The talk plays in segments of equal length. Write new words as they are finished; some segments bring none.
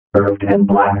Curved and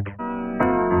black.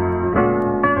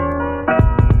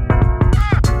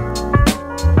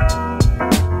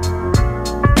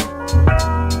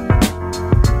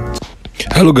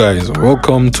 Hello guys,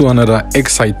 welcome to another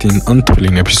exciting and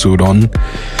thrilling episode on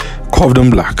Curved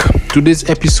and Black. Today's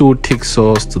episode takes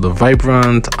us to the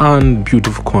vibrant and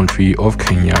beautiful country of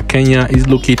Kenya. Kenya is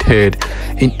located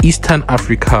in Eastern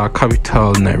Africa,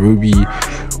 capital Nairobi.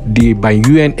 By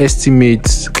UN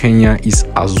estimates, Kenya is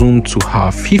assumed to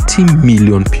have 50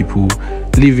 million people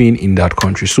living in that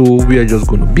country. So we are just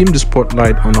going to beam the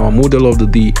spotlight on our model of the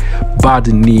day by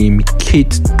the name Kate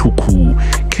Tuku.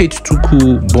 Kate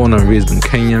Tuku, born and raised in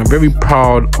Kenya, very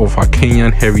proud of her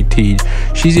Kenyan heritage.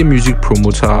 She's a music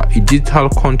promoter, a digital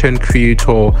content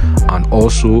creator, and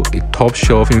also a top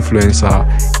shelf influencer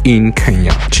in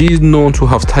Kenya. She is known to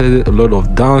have started a lot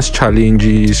of dance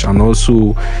challenges, and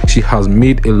also she has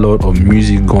made a lot of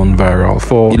music gone viral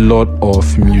for a lot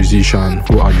of musicians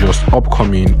who are just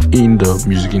upcoming in the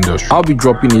music industry. I'll be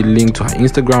dropping a link to her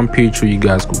Instagram page so you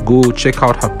guys could go check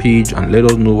out her page and let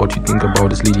us know what you think about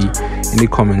this lady in the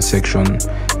comment section.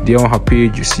 There on her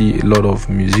page you see a lot of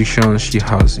musicians she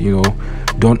has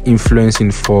done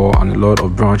influencing for, and a lot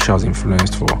of brands she has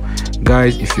influenced for.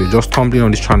 Guys, if you're just stumbling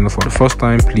on this channel for the first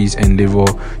time, please endeavor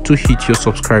to hit your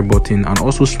subscribe button and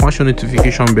also smash your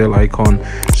notification bell icon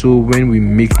so when we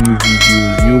make new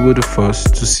videos you'll be the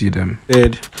first to see them.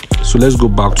 So let's go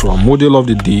back to our model of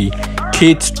the day,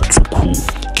 Kate Tuku.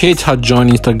 Kate had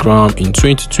joined Instagram in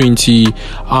 2020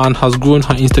 and has grown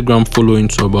her Instagram following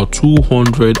to about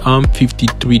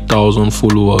 253,000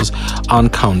 followers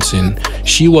and counting.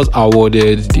 She was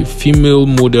awarded the Female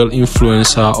Model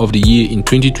Influencer of the Year in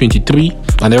 2023,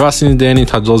 and ever since then it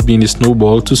has just been a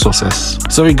snowball to success.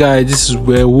 Sorry guys, this is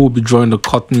where we'll be drawing the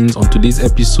curtains on today's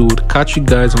episode. Catch you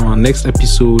guys on our next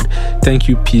episode. Thank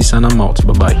you, peace, and I'm out.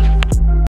 Bye bye.